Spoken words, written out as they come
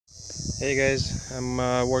Hey guys, I'm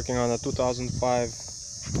working on a 2005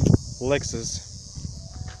 Lexus,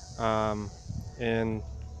 and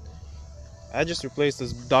I just replaced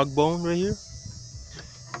this dog bone right here.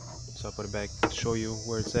 So I'll put it back to show you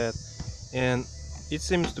where it's at, and it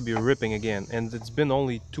seems to be ripping again, and it's been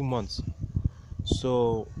only 2 months.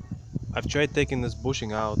 So I've tried taking this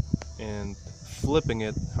bushing out and flipping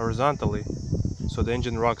it horizontally so the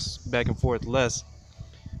engine rocks back and forth less,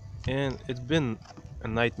 and it's been a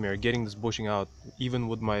nightmare getting this bushing out, even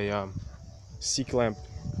with my C-clamp.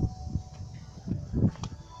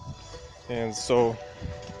 And so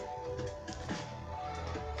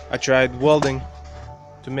I tried welding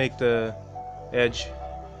to make the edge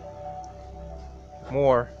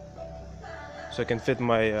more so I can fit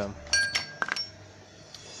my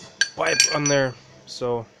pipe on there.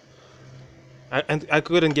 So I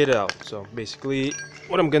couldn't get it out. So basically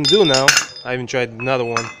what I'm gonna do now, I even tried another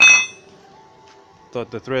one, thought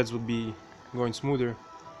the threads would be going smoother.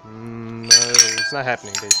 No, it's not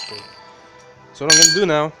happening basically. So what I'm gonna do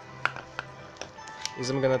now is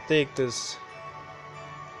I'm gonna take this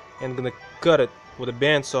and gonna cut it with a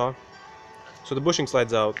bandsaw so the bushing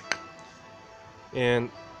slides out, and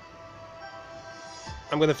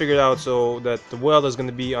I'm gonna figure it out so that the weld is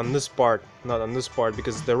gonna be on this part, not on this part,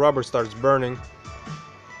 because the rubber starts burning.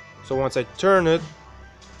 So once I turn it,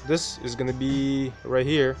 this is gonna be right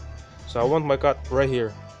here. So I want my cut right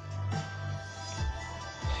here,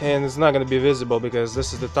 and it's not gonna be visible because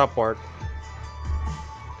this is the top part.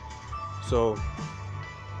 So,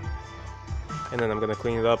 and then I'm gonna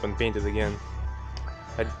clean it up and paint it again.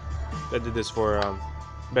 I did this for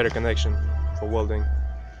better connection for welding.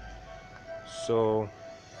 So